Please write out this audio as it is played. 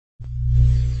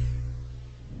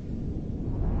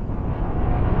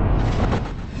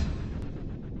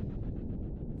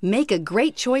Make a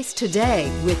great choice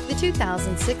today with the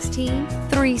 2016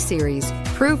 3 Series.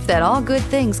 Proof that all good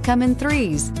things come in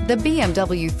threes. The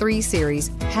BMW 3 Series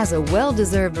has a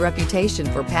well-deserved reputation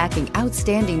for packing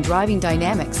outstanding driving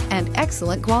dynamics and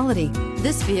excellent quality.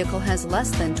 This vehicle has less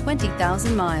than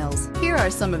 20,000 miles. Here are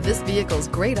some of this vehicle's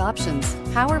great options: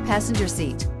 power passenger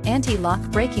seat, anti-lock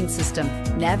braking system,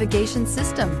 navigation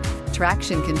system,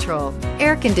 traction control,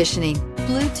 air conditioning,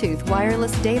 Bluetooth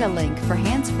wireless data link for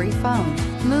hands-free phone,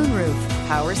 moonroof,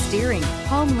 power steering,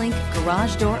 home link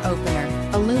garage door opener,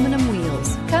 aluminum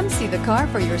wheels. Come see the car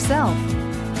for yourself.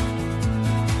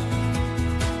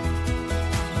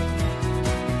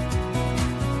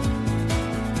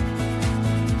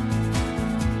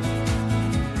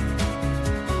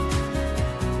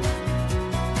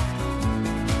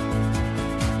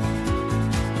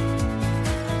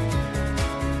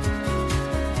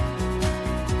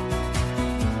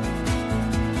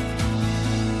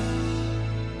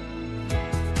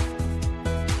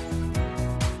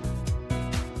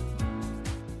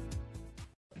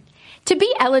 To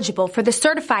be eligible for the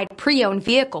Certified Pre-Owned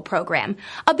Vehicle Program,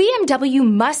 a BMW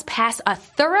must pass a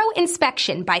thorough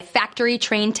inspection by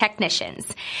factory-trained technicians.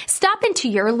 Stop into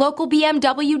your local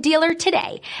BMW dealer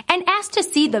today and ask to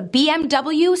see the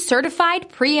BMW Certified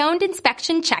Pre-Owned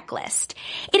Inspection Checklist.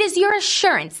 It is your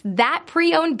assurance that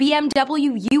pre-owned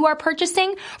BMW you are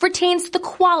purchasing retains the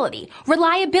quality,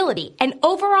 reliability, and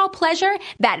overall pleasure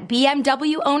that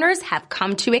BMW owners have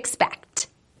come to expect.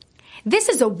 This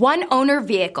is a one-owner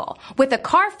vehicle with a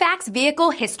Carfax Vehicle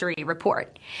History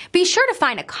Report. Be sure to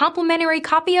find a complimentary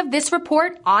copy of this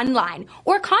report online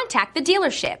or contact the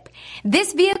dealership.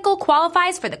 This vehicle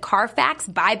qualifies for the Carfax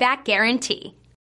Buyback Guarantee.